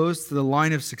stand opposed to the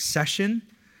line of succession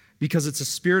because it's a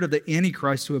spirit of the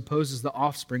Antichrist who opposes the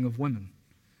offspring of women.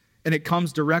 And it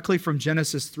comes directly from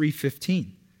Genesis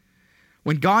 3:15.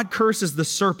 When God curses the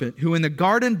serpent who in the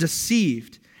garden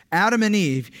deceived Adam and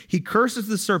Eve, he curses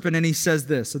the serpent and he says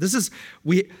this. So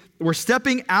we're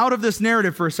stepping out of this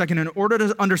narrative for a second in order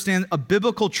to understand a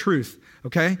biblical truth.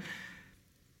 Okay?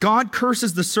 God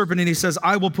curses the serpent and he says,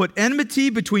 "I will put enmity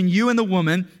between you and the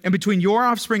woman and between your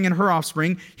offspring and her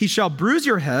offspring. He shall bruise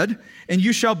your head and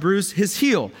you shall bruise his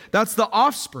heel." That's the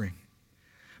offspring.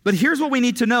 But here's what we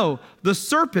need to know. The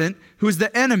serpent, who is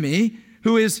the enemy,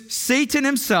 who is Satan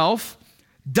himself,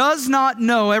 does not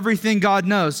know everything God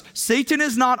knows. Satan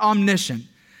is not omniscient.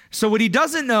 So what he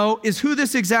doesn't know is who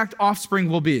this exact offspring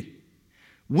will be.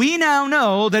 We now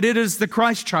know that it is the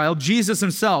Christ child, Jesus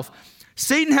himself.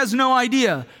 Satan has no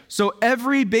idea. So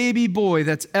every baby boy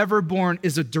that's ever born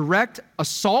is a direct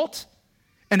assault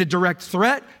and a direct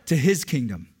threat to his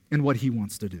kingdom and what he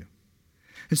wants to do.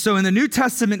 And so in the New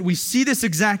Testament, we see this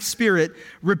exact spirit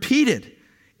repeated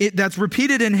that's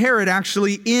repeated in Herod,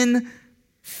 actually in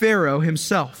Pharaoh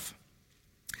himself.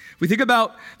 We think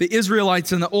about the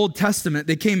Israelites in the Old Testament.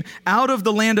 They came out of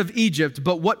the land of Egypt,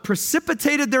 but what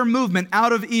precipitated their movement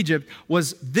out of Egypt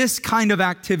was this kind of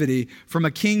activity from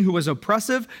a king who was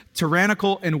oppressive,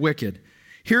 tyrannical, and wicked.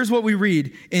 Here's what we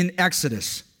read in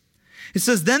Exodus. It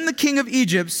says, "Then the king of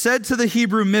Egypt said to the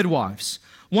Hebrew midwives,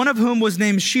 one of whom was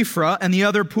named Shiphrah and the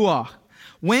other Puah,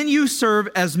 'When you serve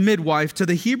as midwife to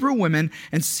the Hebrew women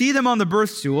and see them on the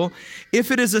birth stool, if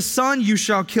it is a son, you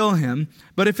shall kill him,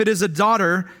 but if it is a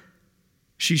daughter,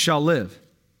 she shall live.'"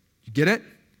 You get it?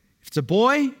 If it's a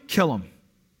boy, kill him.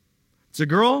 If it's a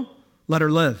girl, let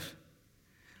her live.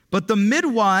 But the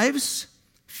midwives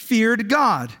feared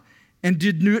God and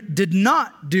did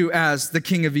not do as the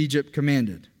king of Egypt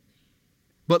commanded,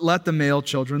 but let the male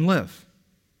children live.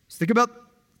 So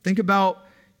think about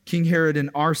King Herod in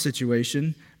our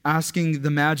situation, asking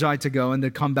the Magi to go and to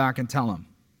come back and tell him.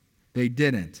 They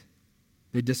didn't.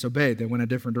 They disobeyed. They went a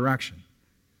different direction.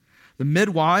 The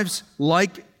midwives,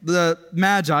 like the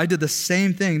Magi, did the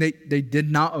same thing. They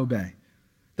did not obey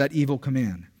that evil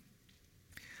command.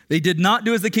 They did not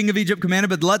do as the king of Egypt commanded,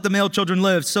 but let the male children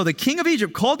live. So the king of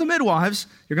Egypt called the midwives,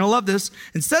 you're going to love this,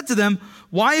 and said to them,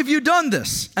 "Why have you done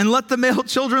this? And let the male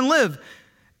children live."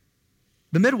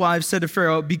 The midwives said to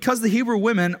Pharaoh, "Because the Hebrew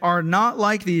women are not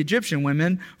like the Egyptian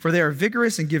women, for they are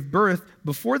vigorous and give birth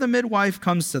before the midwife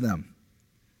comes to them."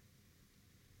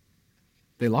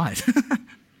 They lied.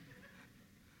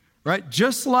 Right?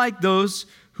 Just like those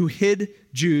who hid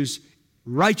Jews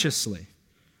righteously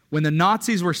when the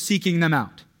Nazis were seeking them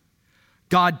out.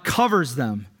 God covers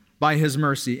them by his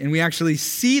mercy. And we actually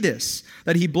see this,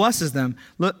 that he blesses them.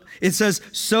 Look, it says,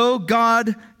 "So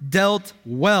God dealt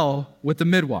well with the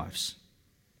midwives."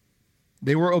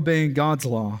 They were obeying God's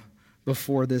law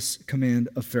before this command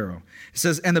of Pharaoh. It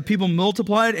says, "And the people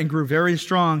multiplied and grew very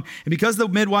strong. And because the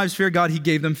midwives feared God, he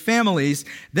gave them families.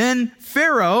 Then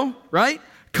Pharaoh," right,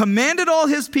 "commanded all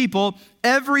his people,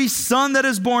 'Every son that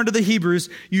is born to the Hebrews,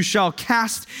 you shall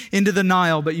cast into the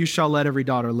Nile, but you shall let every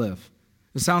daughter live.'"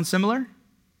 Does it sound similar?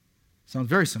 Sounds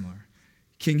very similar.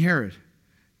 King Herod,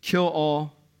 kill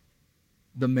all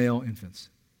the male infants.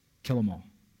 Kill them all.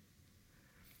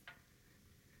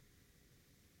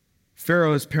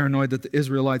 Pharaoh is paranoid that the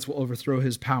Israelites will overthrow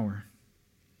his power.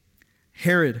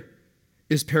 Herod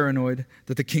is paranoid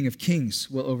that the King of Kings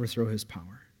will overthrow his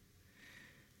power.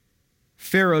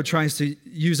 Pharaoh tries to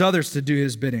use others to do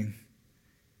his bidding.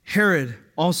 Herod,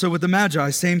 also with the Magi,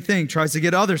 same thing, tries to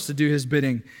get others to do his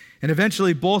bidding. And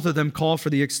eventually both of them call for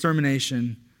the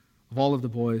extermination of all of the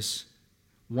boys,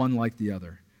 one like the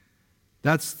other.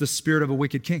 That's the spirit of a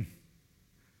wicked king.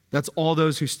 That's all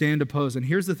those who stand opposed. And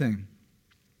here's the thing.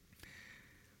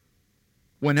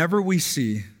 Whenever we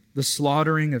see the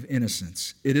slaughtering of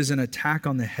innocents, it is an attack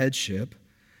on the headship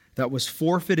that was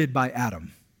forfeited by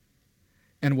Adam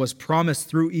and was promised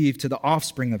through Eve to the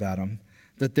offspring of Adam,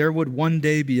 that there would one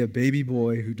day be a baby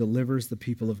boy who delivers the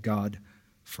people of God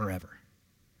forever,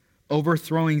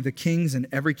 overthrowing the kings and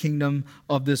every kingdom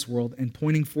of this world and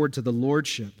pointing forward to the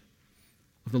lordship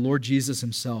of the Lord Jesus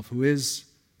himself, who is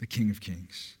the King of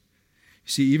Kings.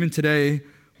 You see, even today,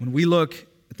 when we look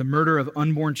at the murder of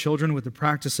unborn children with the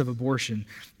practice of abortion,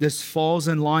 this falls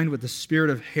in line with the spirit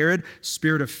of Herod,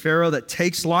 spirit of Pharaoh that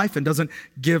takes life and doesn't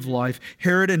give life.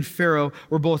 Herod and Pharaoh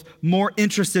were both more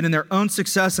interested in their own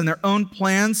success and their own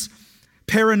plans.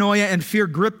 Paranoia and fear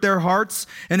gripped their hearts,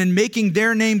 and in making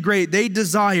their name great, they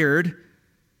desired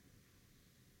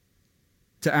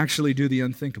to actually do the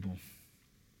unthinkable,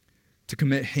 to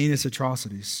commit heinous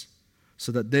atrocities,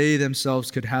 so that they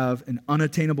themselves could have an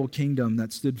unattainable kingdom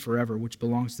that stood forever, which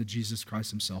belongs to Jesus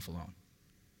Christ himself alone.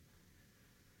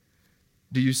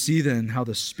 Do you see then how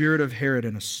the spirit of Herod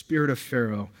and a spirit of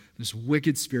Pharaoh, this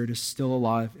wicked spirit, is still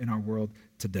alive in our world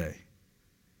today?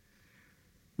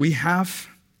 We have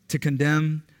to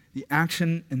condemn the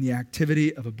action and the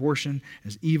activity of abortion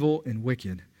as evil and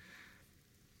wicked.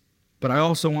 But I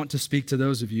also want to speak to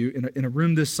those of you in a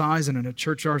room this size and in a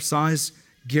church our size,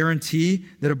 guarantee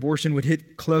that abortion would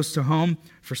hit close to home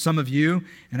for some of you.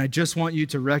 And I just want you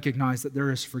to recognize that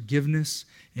there is forgiveness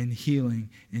and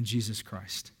healing in Jesus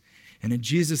Christ. And in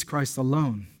Jesus Christ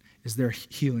alone is there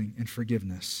healing and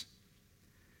forgiveness.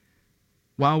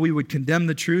 While we would condemn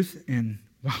the truth and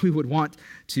while we would want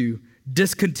to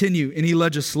discontinue any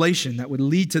legislation that would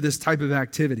lead to this type of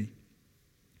activity,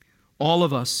 all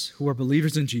of us who are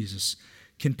believers in Jesus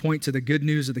can point to the good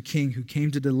news of the King who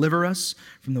came to deliver us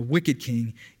from the wicked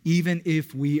king, even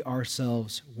if we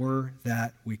ourselves were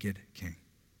that wicked king.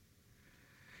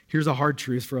 Here's a hard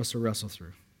truth for us to wrestle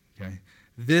through, okay?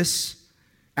 This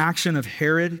action of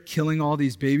Herod killing all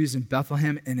these babies in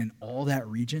Bethlehem and in all that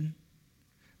region.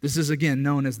 This is again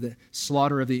known as the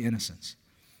slaughter of the innocents.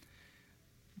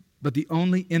 But the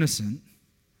only innocent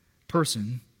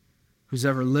person who's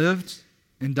ever lived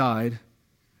and died,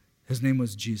 his name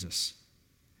was Jesus.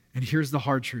 And here's the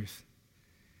hard truth.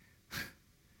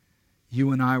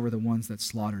 You and I were the ones that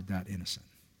slaughtered that innocent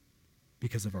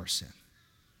because of our sin.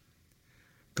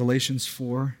 Galatians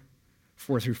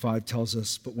 4:4-5 tells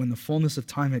us, but when the fullness of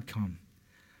time had come,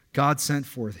 God sent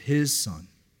forth his son,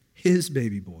 his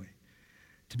baby boy,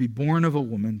 to be born of a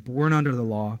woman, born under the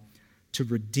law, to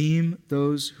redeem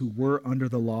those who were under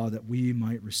the law, that we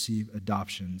might receive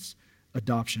adoption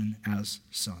as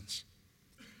sons,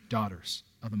 daughters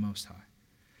of the Most High.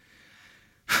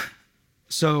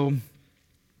 So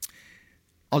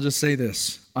I'll just say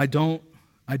this. I don't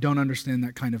understand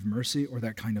that kind of mercy or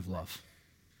that kind of love.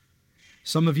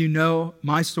 Some of you know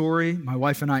my story. My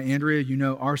wife and I, Andrea, you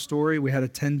know our story. We had a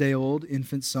 10-day-old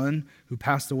infant son who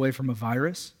passed away from a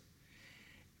virus.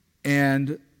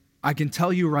 And I can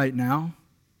tell you right now,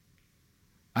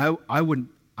 I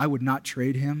would not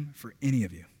trade him for any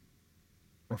of you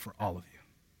or for all of you.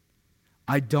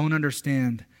 I don't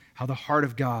understand how the heart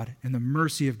of God and the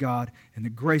mercy of God and the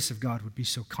grace of God would be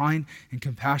so kind and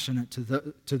compassionate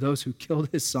to those who killed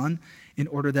his son in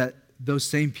order that those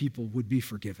same people would be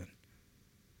forgiven.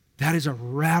 That is a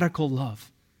radical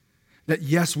love. That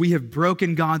yes, we have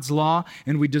broken God's law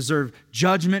and we deserve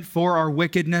judgment for our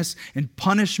wickedness and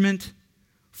punishment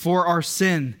for our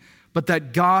sin, but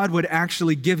that God would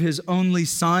actually give his only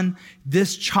son,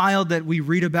 this child that we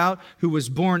read about, who was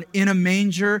born in a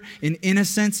manger in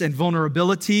innocence and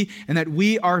vulnerability, and that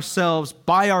we ourselves,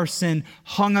 by our sin,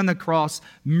 hung on the cross,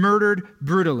 murdered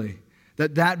brutally,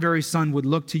 that very son would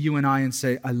look to you and I and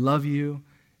say, I love you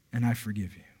and I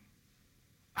forgive you.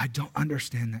 I don't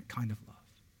understand that kind of love.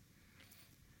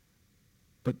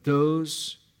 But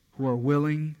those who are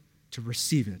willing to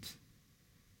receive it,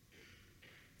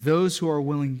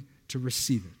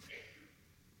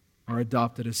 are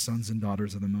adopted as sons and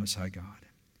daughters of the Most High God.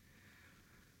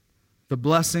 The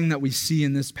blessing that we see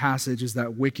in this passage is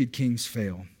that wicked kings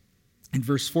fail. In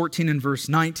verse 14 and verse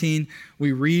 19,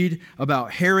 we read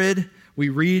about Herod. We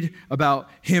read about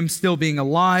him still being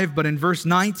alive. But in verse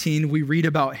 19, we read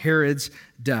about Herod's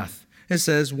death. It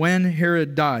says, when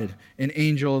Herod died, an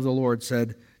angel of the Lord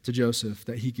said to Joseph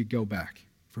that he could go back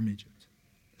from Egypt.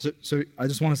 So I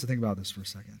just want us to think about this for a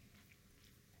second.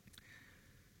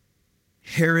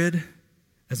 Herod,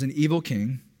 as an evil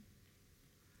king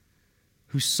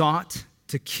who sought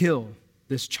to kill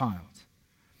this child,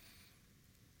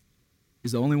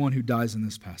 is the only one who dies in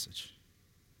this passage.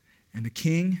 And the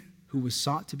king who was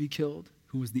sought to be killed,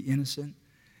 who was the innocent,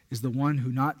 is the one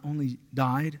who not only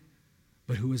died,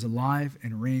 but who is alive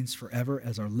and reigns forever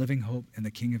as our living hope and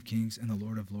the King of Kings and the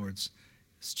Lord of Lords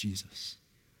is Jesus.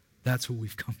 That's who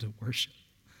we've come to worship.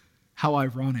 How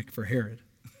ironic for Herod.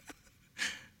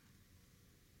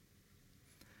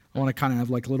 I want to kind of have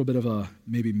like a little bit of a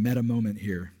maybe meta moment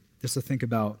here, just to think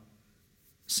about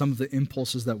some of the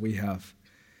impulses that we have.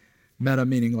 Meta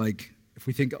meaning like if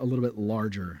we think a little bit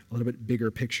larger, a little bit bigger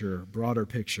picture, broader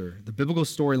picture. The biblical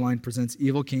storyline presents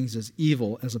evil kings as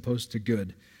evil as opposed to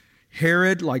good.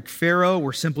 Herod, like Pharaoh,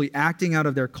 were simply acting out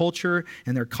of their culture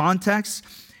and their context.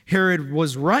 Herod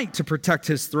was right to protect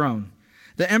his throne.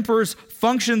 The emperors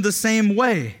functioned the same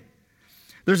way.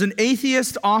 There's an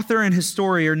atheist author and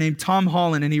historian named Tom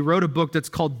Holland, and he wrote a book that's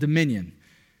called Dominion.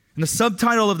 And the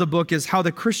subtitle of the book is How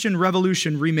the Christian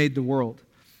Revolution Remade the World.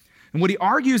 And what he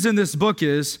argues in this book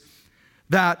is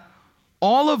that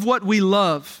all of what we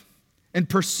love and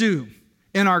pursue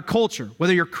in our culture,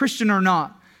 whether you're Christian or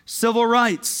not, civil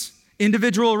rights,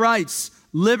 individual rights,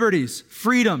 liberties,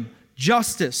 freedom,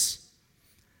 justice,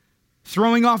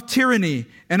 throwing off tyranny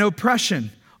and oppression,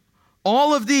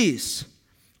 all of these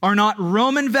are not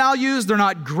Roman values, they're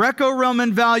not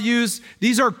Greco-Roman values,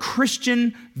 these are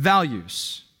Christian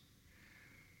values.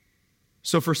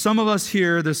 So for some of us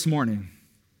here this morning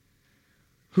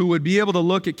who would be able to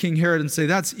look at King Herod and say,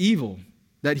 that's evil,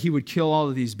 that he would kill all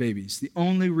of these babies. The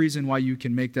only reason why you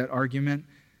can make that argument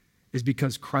is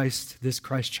because this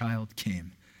Christ child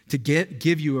came to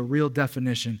give you a real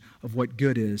definition of what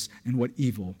good is and what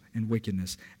evil and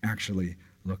wickedness actually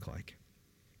look like.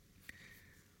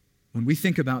 When we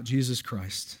think about Jesus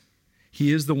Christ,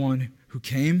 he is the one who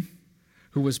came,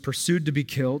 who was pursued to be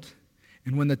killed,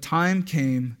 and when the time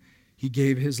came, he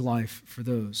gave his life for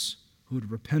those who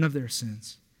would repent of their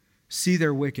sins, see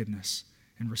their wickedness,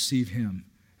 and receive him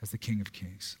as the King of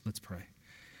Kings. Let's pray.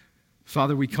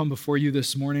 Father, we come before you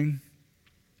this morning,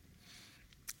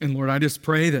 and Lord, I just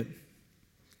pray that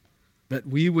that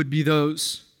we would be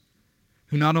those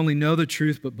who not only know the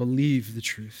truth, but believe the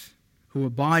truth, who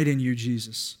abide in you,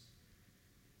 Jesus.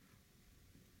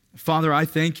 Father, I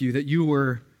thank you that you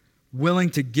were willing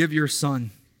to give your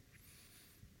Son.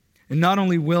 And not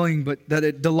only willing, but that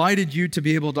it delighted you to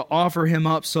be able to offer him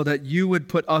up so that you would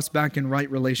put us back in right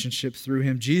relationship through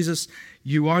him. Jesus,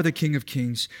 you are the King of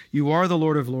Kings. You are the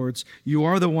Lord of Lords. You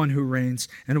are the one who reigns.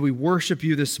 And we worship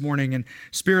you this morning. And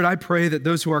Spirit, I pray that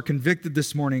those who are convicted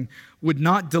this morning would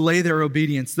not delay their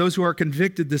obedience. Those who are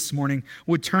convicted this morning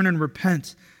would turn and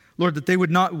repent. Lord, that they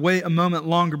would not wait a moment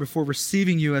longer before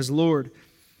receiving you as Lord.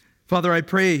 Father, I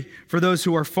pray for those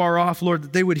who are far off, Lord,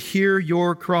 that they would hear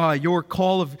your cry, your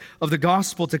call of the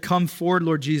gospel to come forward,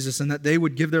 Lord Jesus, and that they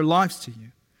would give their lives to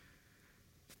you.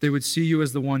 That they would see you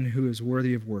as the one who is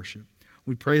worthy of worship.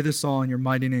 We pray this all in your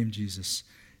mighty name, Jesus.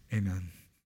 Amen.